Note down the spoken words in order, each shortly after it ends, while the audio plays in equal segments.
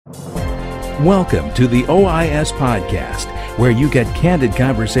Welcome to the OIS Podcast, where you get candid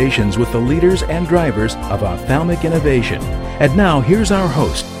conversations with the leaders and drivers of ophthalmic innovation. And now, here's our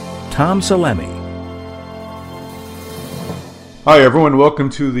host, Tom Salemi. Hi, everyone. Welcome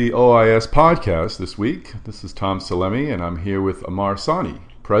to the OIS Podcast this week. This is Tom Salemi, and I'm here with Amar Sani,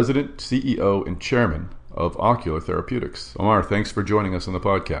 President, CEO, and Chairman of Ocular Therapeutix. Amar, thanks for joining us on the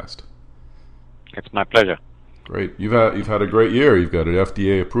podcast. It's my pleasure. Great. You've had a great year. You've got an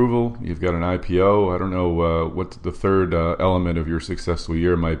FDA approval. You've got an IPO. I don't know what the third element of your successful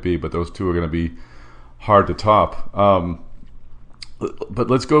year might be, but those two are going to be hard to top. But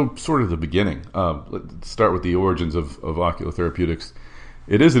let's go sort of the beginning. Let's start with the origins of Ocular Therapeutix.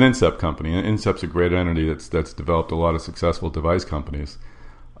 It is an Incept company. Incept's a great entity that's developed a lot of successful device companies.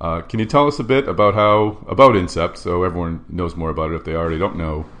 Can you tell us a bit about Incept, so everyone knows more about it if they already don't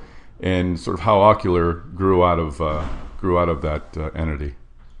know, and sort of how Ocular grew out of that entity?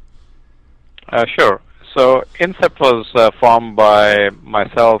 Sure. So Incept was formed by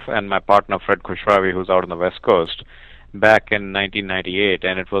myself and my partner Fred Khosravi, who's out on the West Coast, back in 1998,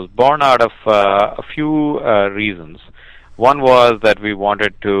 and it was born out of a few reasons. One was that we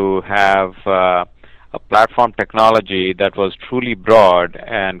wanted to have a platform technology that was truly broad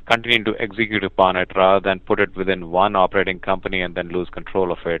and continue to execute upon it rather than put it within one operating company and then lose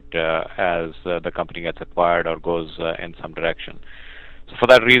control of it as the company gets acquired or goes in some direction. So for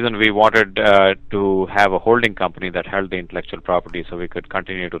that reason, we wanted to have a holding company that held the intellectual property so we could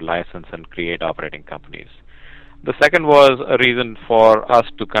continue to license and create operating companies. The second was a reason for us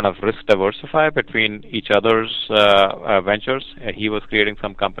to kind of risk diversify between each other's ventures. He was creating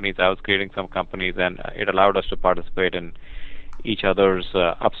some companies, I was creating some companies, and it allowed us to participate in each other's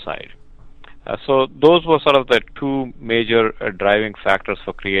upside. So those were sort of the two major driving factors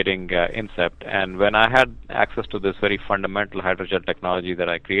for creating Incept. And when I had access to this very fundamental hydrogel technology that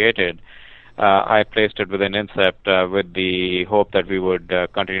I created, I placed it within Incept with the hope that we would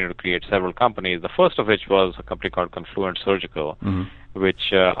continue to create several companies, the first of which was a company called Confluent Surgical,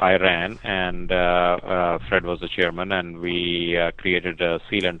 which I ran, and Fred was the chairman, and we created a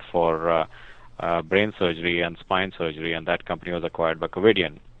sealant for brain surgery and spine surgery, and that company was acquired by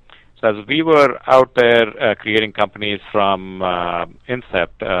Covidien. So as we were out there creating companies from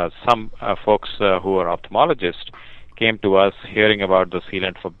Incept, some folks who are ophthalmologists came to us hearing about the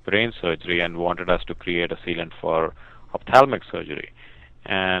sealant for brain surgery and wanted us to create a sealant for ophthalmic surgery.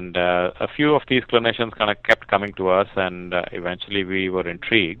 And a few of these clinicians kind of kept coming to us, and eventually we were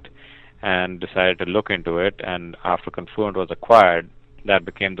intrigued and decided to look into it. And after Confluent was acquired, that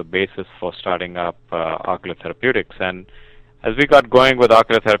became the basis for starting up Ocular Therapeutix. And as we got going with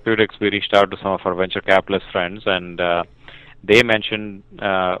Ocular Therapeutix, we reached out to some of our venture capitalist friends, and they mentioned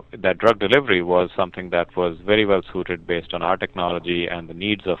that drug delivery was something that was very well suited based on our technology and the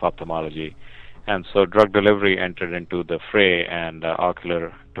needs of ophthalmology. And so drug delivery entered into the fray, and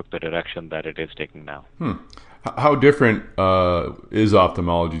Ocular took the direction that it is taking now. How different is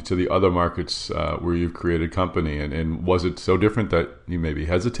ophthalmology to the other markets where you've created company? And was it so different that you maybe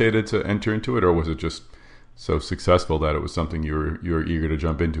hesitated to enter into it, or was it just so successful that it was something you were eager to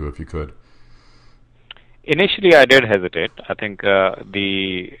jump into if you could? Initially, I did hesitate. I think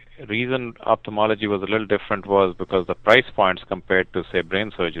the reason ophthalmology was a little different was because the price points compared to, say,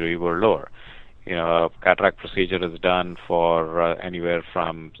 brain surgery were lower. You know, a cataract procedure is done for anywhere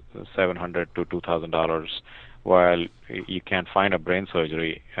from $700 to $2,000, while you can't find a brain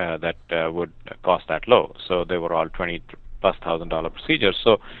surgery that would cost that low. So they were all $20,000+ procedures.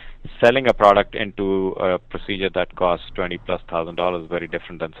 So selling a product into a procedure that costs $20,000+ is very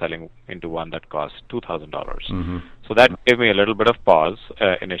different than selling into one that costs $2,000. So that gave me a little bit of pause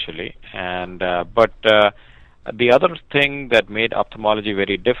initially. And but the other thing that made ophthalmology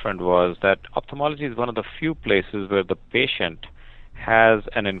very different was that ophthalmology is one of the few places where the patient has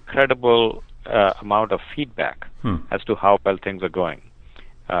an incredible amount of feedback as to how well things are going.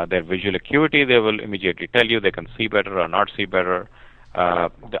 Their visual acuity, they will immediately tell you they can see better or not see better.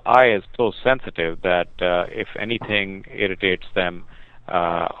 The eye is so sensitive that if anything irritates them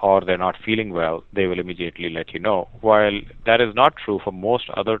or they're not feeling well, they will immediately let you know. While that is not true for most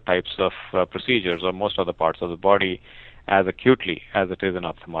other types of procedures or most other parts of the body as acutely as it is in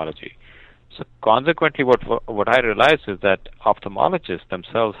ophthalmology. So consequently, what I realized is that ophthalmologists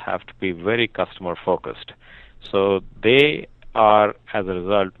themselves have to be very customer focused. So they are, as a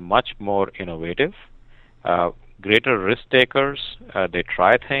result, much more innovative, greater risk takers. They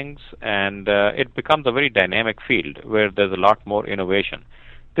try things, and it becomes a very dynamic field where there's a lot more innovation.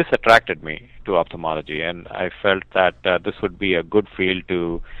 This attracted me to ophthalmology, and I felt that this would be a good field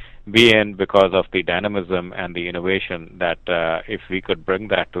to be in because of the dynamism and the innovation that if we could bring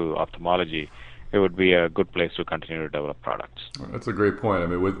that to ophthalmology, it would be a good place to continue to develop products. That's a great point. I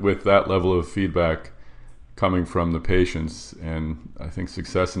mean, with that level of feedback coming from the patients, and I think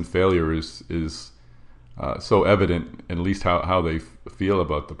success and failure is so evident, at least how they feel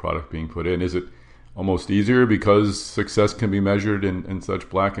about the product being put in. Is it almost easier because success can be measured in such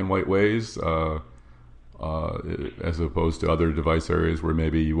black and white ways, as opposed to other device areas where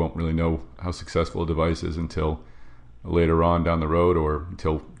maybe you won't really know how successful a device is until later on down the road, or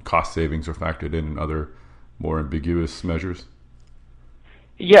until cost savings are factored in and other more ambiguous measures?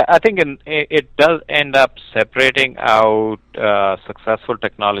 Yeah, I think it does end up separating out successful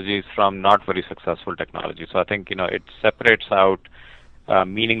technologies from not very successful technologies. So I think it separates out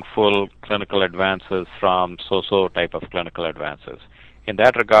meaningful clinical advances from so-so type of clinical advances. In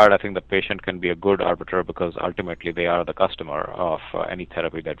that regard, I think the patient can be a good arbiter because ultimately they are the customer of any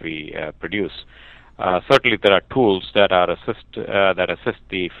therapy that we produce. Certainly, there are tools that assist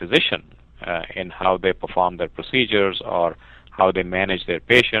the physician in how they perform their procedures or how they manage their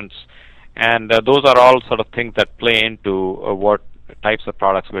patients, and those are all sort of things that play into what types of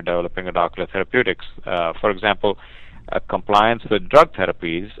products we're developing at Ocular Therapeutics. For example, compliance with drug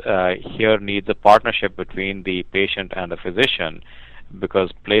therapies here needs a partnership between the patient and the physician,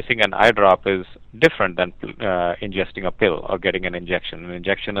 because placing an eye drop is different than ingesting a pill or getting an injection. An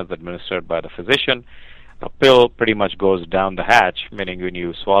injection is administered by the physician. A pill pretty much goes down the hatch, meaning when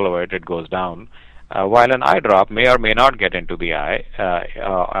you swallow it, it goes down, while an eye drop may or may not get into the eye,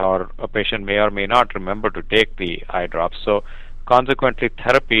 or a patient may or may not remember to take the eye drops. So consequently,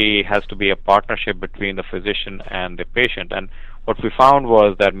 therapy has to be a partnership between the physician and the patient. And what we found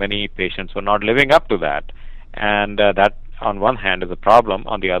was that many patients were not living up to that, and that on one hand is a problem,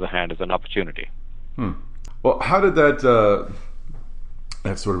 on the other hand is an opportunity. Well, how did that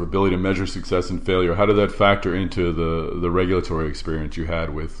sort of ability to measure success and failure, how did that factor into the regulatory experience you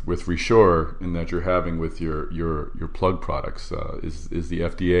had with ReSure, in that you're having with your plug products? Is the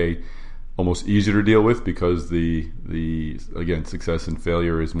FDA almost easier to deal with because the again, success and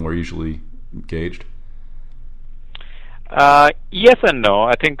failure is more easily gauged? Yes and no.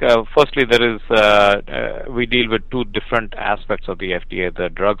 I think firstly there is we deal with two different aspects of the FDA, the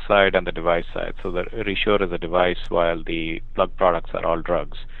drug side and the device side. So the ReSure is a device while the plug products are all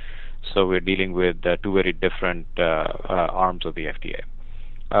drugs. So we're dealing with two very different arms of the FDA.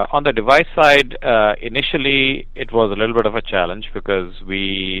 On the device side, initially it was a little bit of a challenge because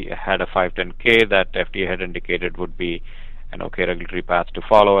we had a 510K that FDA had indicated would be an okay regulatory path to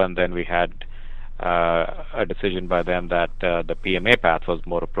follow, and then we had a decision by them that the PMA path was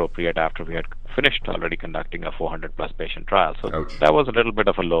more appropriate after we had finished already conducting a 400 plus patient trial. So Ouch. That was a little bit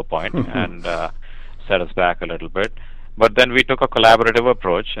of a low point and set us back a little bit. But then we took a collaborative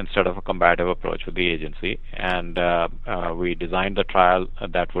approach instead of a combative approach with the agency, and we designed the trial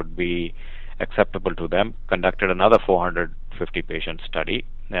that would be acceptable to them, conducted another 450 patient study,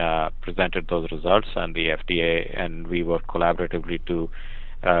 presented those results, and the FDA and we worked collaboratively to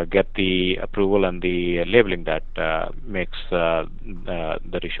get the approval and the labeling that makes the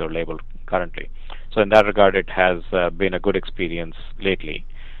ReSure label currently. So in that regard, it has been a good experience lately.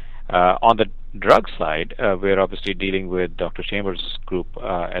 On the drug side, we're obviously dealing with Dr. Chambers' group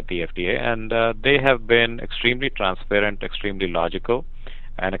at the FDA, and they have been extremely transparent, extremely logical,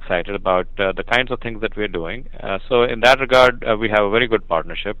 and excited about the kinds of things that we're doing. So in that regard, we have a very good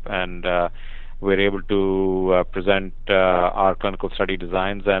partnership, and we're able to present our clinical study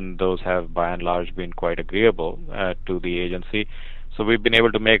designs, and those have by and large been quite agreeable to the agency. So we've been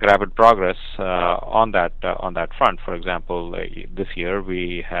able to make rapid progress on that front. For example, this year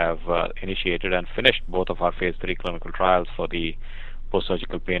we have initiated and finished both of our phase 3 clinical trials for the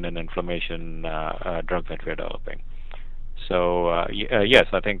post-surgical pain and inflammation drug that we're developing. So yes,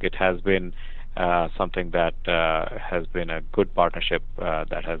 I think it has been something that has been a good partnership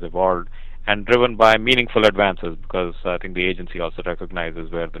that has evolved and driven by meaningful advances, because I think the agency also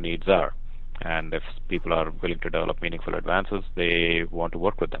recognizes where the needs are. And if people are willing to develop meaningful advances, they want to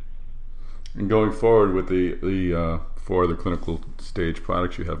work with them. And going forward with the 4 other clinical stage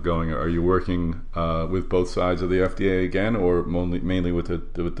products you have going, are you working with both sides of the FDA again, or mainly with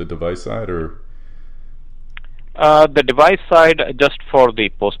the device side, or? The device side, just for the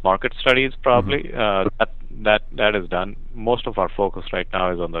post-market studies, probably. That is done. Most of our focus right now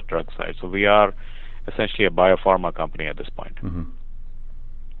is on the drug side. So we are essentially a biopharma company at this point.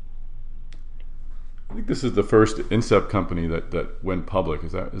 I think this is the first Incept company that went public.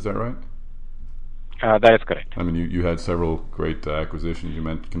 Is that right? That is correct. I mean, you had several great acquisitions. You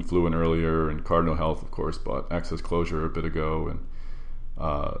mentioned Confluent earlier, and Cardinal Health, of course, bought Access Closure a bit ago, and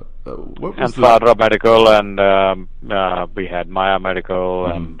What was and Sadra Medical, and we had Maya Medical,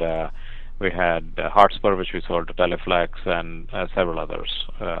 and we had Hartspur, which we sold to Teleflex, and several others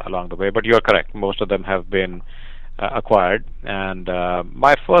along the way. But you are correct; most of them have been acquired. And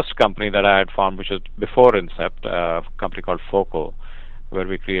my first company that I had formed, which was before Incept, a company called Focal, where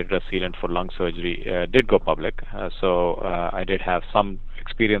we created a sealant for lung surgery, did go public. So I did have some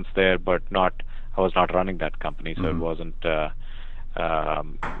experience there, but I was not running that company, so it wasn't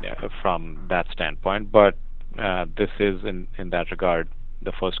from that standpoint. But this is, in that regard,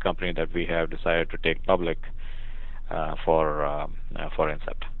 the first company that we have decided to take public for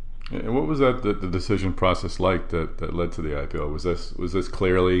Incept. And what was the decision process like that led to the IPO? Was this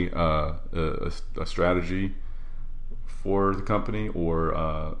clearly a strategy for the company,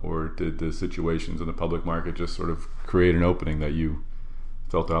 or did the situations in the public market just sort of create an opening that you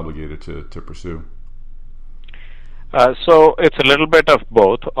felt obligated to pursue? So it's a little bit of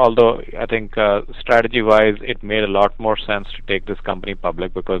both, although I think strategy-wise it made a lot more sense to take this company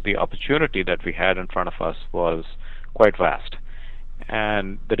public because the opportunity that we had in front of us was quite vast.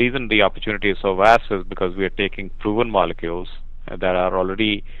 And the reason the opportunity is so vast is because we are taking proven molecules that are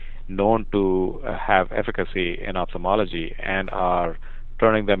already known to have efficacy in ophthalmology and are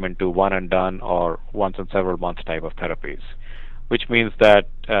turning them into one and done or once in several months type of therapies, which means that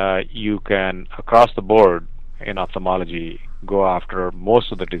you can, across the board in ophthalmology, go after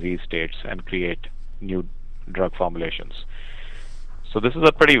most of the disease states and create new drug formulations. So this is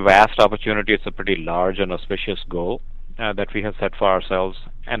a pretty vast opportunity. It's a pretty large and auspicious goal that we have set for ourselves,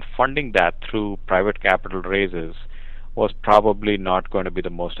 and funding that through private capital raises was probably not going to be the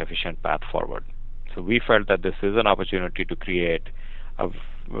most efficient path forward. So we felt that this is an opportunity to create a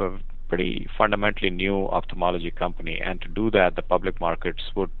pretty fundamentally new ophthalmology company, and to do that, the public markets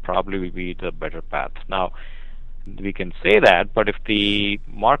would probably be the better path. Now, we can say that, but if the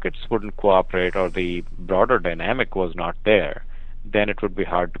markets wouldn't cooperate or the broader dynamic was not there, then it would be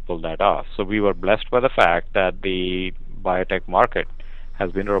hard to pull that off. So we were blessed by the fact that the biotech market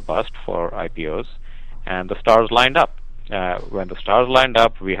has been robust for IPOs, and the stars lined up. When the stars lined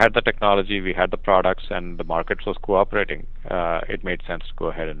up, we had the technology, we had the products, and the market was cooperating. It made sense to go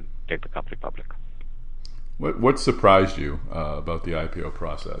ahead and take the company public. What surprised you about the IPO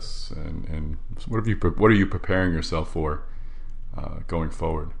process, and what are you preparing yourself for going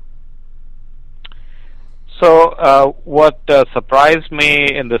forward? So what surprised me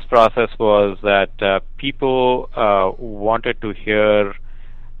in this process was that people wanted to hear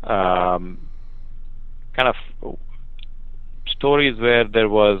kind of stories where there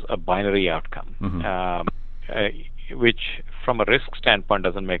was a binary outcome, which from a risk standpoint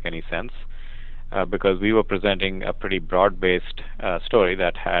doesn't make any sense. Because we were presenting a pretty broad-based story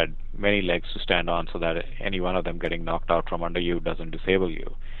that had many legs to stand on, so that any one of them getting knocked out from under you doesn't disable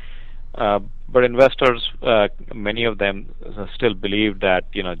you. But investors, many of them still believe that,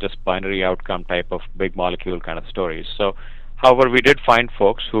 just binary outcome type of big molecule kind of stories. So, however, we did find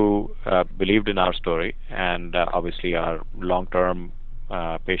folks who believed in our story and obviously are long-term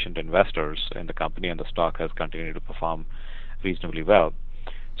patient investors in the company, and the stock has continued to perform reasonably well.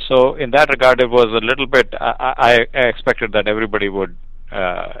 So in that regard, it was a little bit, I expected that everybody would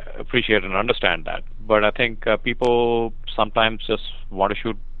appreciate and understand that. But I think people sometimes just want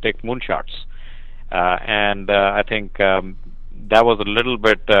to take moonshots. And I think that was a little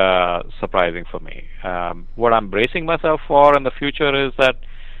bit surprising for me. What I'm bracing myself for in the future is that,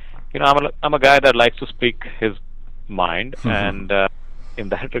 I'm a guy that likes to speak his mind. And in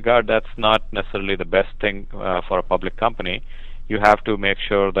that regard, that's not necessarily the best thing for a public company. You have to make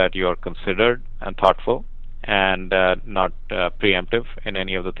sure that you're considered and thoughtful and not preemptive in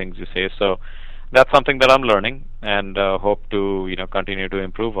any of the things you say. So that's something that I'm learning and hope to continue to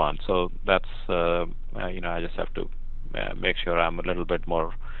improve on. So that's I just have to make sure I'm a little bit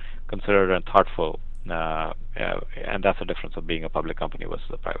more considered and thoughtful, and that's the difference of being a public company versus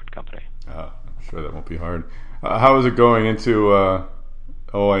a private company. I'm sure that won't be hard. How is it going into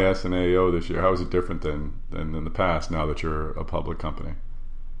OIS and AAO this year? How is it different than in the past now that you're a public company?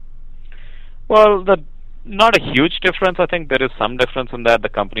 Well, not a huge difference. I think there is some difference in that the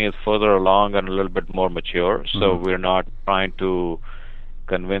company is further along and a little bit more mature. So we're not trying to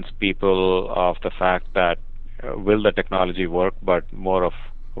convince people of the fact that will the technology work, but more of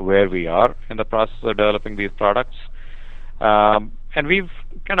where we are in the process of developing these products. And we've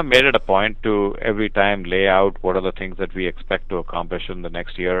kind of made it a point to every time lay out what are the things that we expect to accomplish in the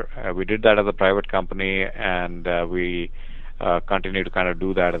next year. We did that as a private company, and we continue to kind of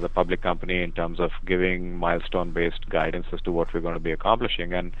do that as a public company in terms of giving milestone-based guidance as to what we're going to be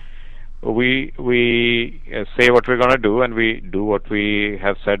accomplishing. And we say what we're going to do, and we do what we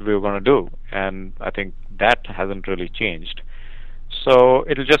have said we were going to do, and I think that hasn't really changed. So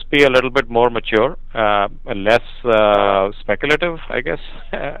it'll just be a little bit more mature, less speculative, I guess.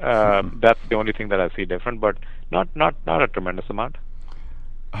 That's the only thing that I see different, but not a tremendous amount.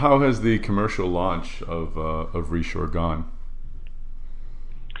 How has the commercial launch of Reshore gone?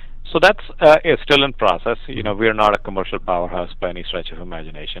 So that's is still in process. We're not a commercial powerhouse by any stretch of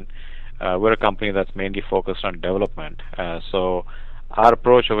imagination. We're a company that's mainly focused on development. So our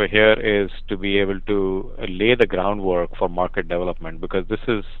approach over here is to be able to lay the groundwork for market development, because this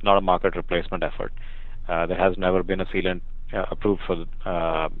is not a market replacement effort. There has never been a sealant approved for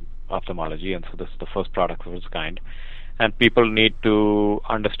ophthalmology, and so this is the first product of its kind. And people need to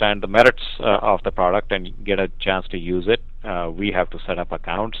understand the merits of the product and get a chance to use it. We have to set up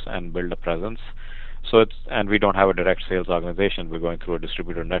accounts and build a presence. And we don't have a direct sales organization. We're going through a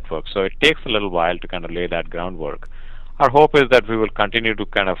distributor network. So it takes a little while to kind of lay that groundwork. Our hope is that we will continue to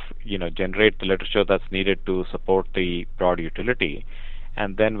kind of, generate the literature that's needed to support the broad utility.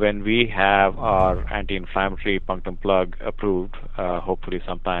 And then when we have our anti-inflammatory punctum plug approved, hopefully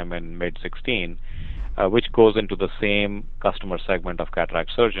sometime in mid-16, which goes into the same customer segment of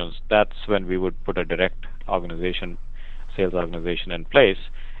cataract surgeons, that's when we would put a direct sales organization in place,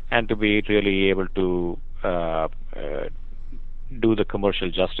 and to be really able to do the commercial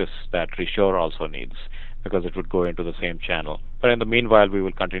justice that Reshore also needs, because it would go into the same channel. But in the meanwhile, we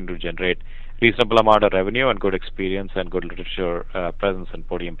will continue to generate reasonable amount of revenue and good experience and good literature presence and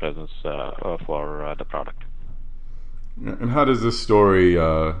podium presence for the product. And how does this story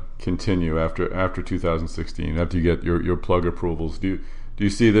continue after 2016? After you get your plug approvals, do you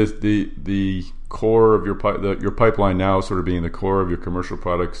see this the core of your pipeline now sort of being the core of your commercial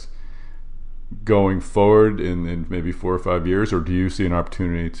products going forward in maybe 4 or 5 years, or do you see an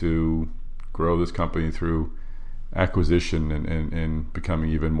opportunity to grow this company through acquisition and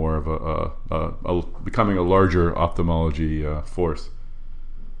becoming even more of becoming a larger ophthalmology force?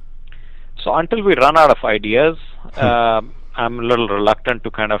 So until we run out of ideas, I'm a little reluctant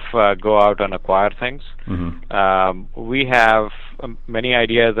to kind of go out and acquire things. Mm-hmm. We have many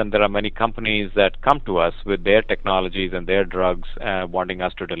ideas, and there are many companies that come to us with their technologies and their drugs, wanting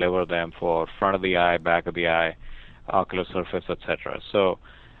us to deliver them for front of the eye, back of the eye, ocular surface, etc. So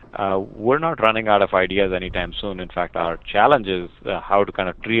we're not running out of ideas anytime soon. In fact, our challenge is how to kind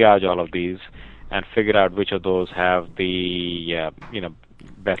of triage all of these and figure out which of those have the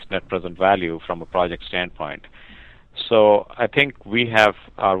best net present value from a project standpoint. So I think we have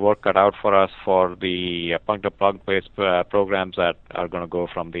our work cut out for us for the punctum plug-based programs that are going to go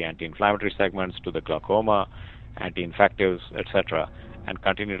from the anti-inflammatory segments to the glaucoma, anti-infectives, etc., and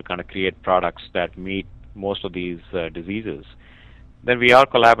continue to kind of create products that meet most of these diseases. Then we are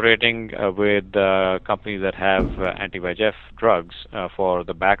collaborating with companies that have anti-VEGF drugs for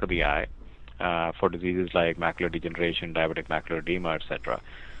the back of the eye, for diseases like macular degeneration, diabetic macular edema, etc.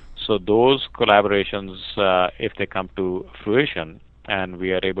 So those collaborations, if they come to fruition and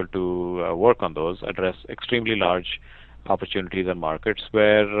we are able to work on those, address extremely large opportunities and markets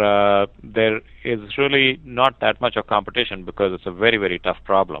where there is really not that much of competition, because it's a very, very tough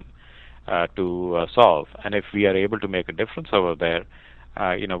problem to solve. And if we are able to make a difference over there,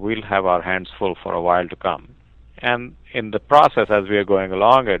 we'll have our hands full for a while to come. And in the process, as we are going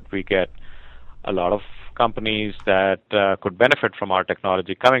along it, we get a lot of companies that could benefit from our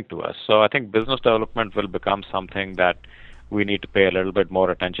technology coming to us. So I think business development will become something that we need to pay a little bit more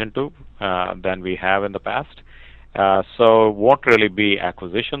attention to than we have in the past. So it won't really be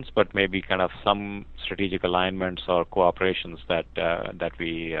acquisitions, but maybe kind of some strategic alignments or cooperations that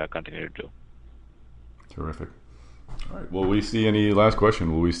we continue to do. Terrific. All right. Will we see any, last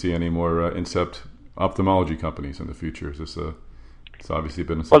question, will we see any more Incept ophthalmology companies in the future? Is this it's obviously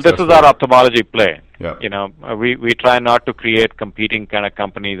been a success. Well, this is our ophthalmology play. Yeah. We try not to create competing kind of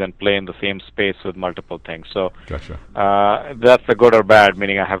companies and play in the same space with multiple things. So gotcha. That's a good or bad,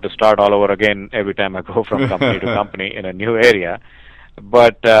 meaning I have to start all over again every time I go from company to company in a new area.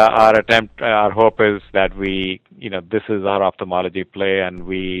 But our hope is that this is our ophthalmology play, and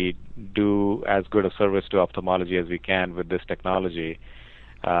we do as good a service to ophthalmology as we can with this technology,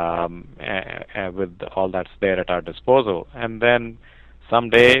 with all that's there at our disposal. And then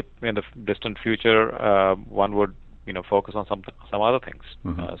someday in the distant future, one would focus on some other things.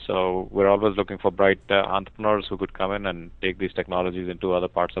 Mm-hmm. So we're always looking for bright entrepreneurs who could come in and take these technologies into other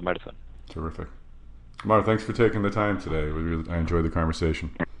parts of medicine. Terrific. Amar, thanks for taking the time today. I enjoyed the conversation.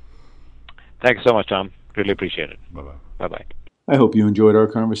 Thanks so much, Tom. Really appreciate it. Bye-bye. Bye-bye. I hope you enjoyed our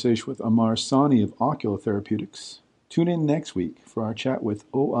conversation with Amar Sani of Ocular Therapeutics. Tune in next week for our chat with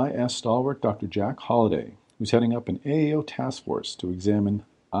OIS stalwart Dr. Jack Holliday, who's heading up an AAO task force to examine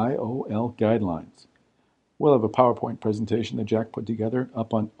IOL guidelines. We'll have a PowerPoint presentation that Jack put together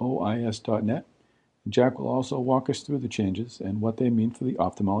up on OIS.net. Jack will also walk us through the changes and what they mean for the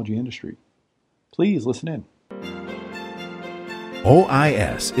ophthalmology industry. Please listen in.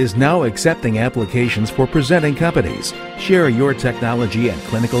 OIS is now accepting applications for presenting companies. Share your technology and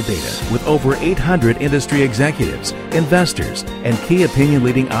clinical data with over 800 industry executives, investors, and key opinion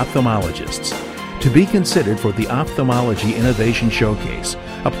leading ophthalmologists. To be considered for the Ophthalmology Innovation Showcase,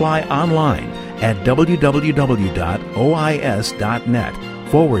 apply online at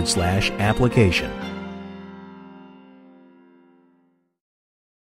www.ois.net/application.